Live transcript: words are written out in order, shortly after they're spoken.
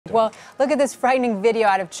Well, look at this frightening video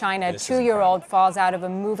out of China. A 2-year-old falls out of a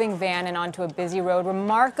moving van and onto a busy road.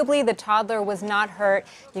 Remarkably, the toddler was not hurt.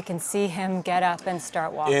 You can see him get up and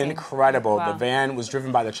start walking. Incredible. Wow. The van was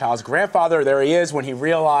driven by the child's grandfather. There he is. When he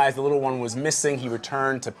realized the little one was missing, he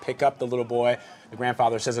returned to pick up the little boy. The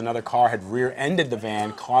grandfather says another car had rear-ended the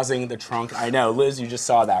van, causing the trunk. I know, Liz, you just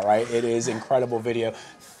saw that, right? It is incredible video.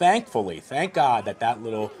 Thankfully, thank God that that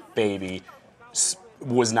little baby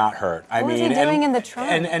was not hurt. What was he doing in the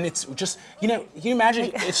trunk? And it's just, you know, can you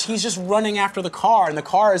imagine? He's just running after the car, and the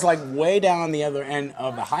car is like way down on the other end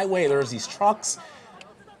of the highway. There's these trucks.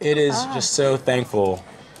 It is just so thankful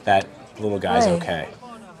that little guy's okay.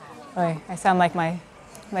 Oy, I sound like my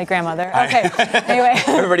grandmother. Okay, anyway.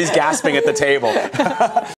 Everybody's gasping at the table.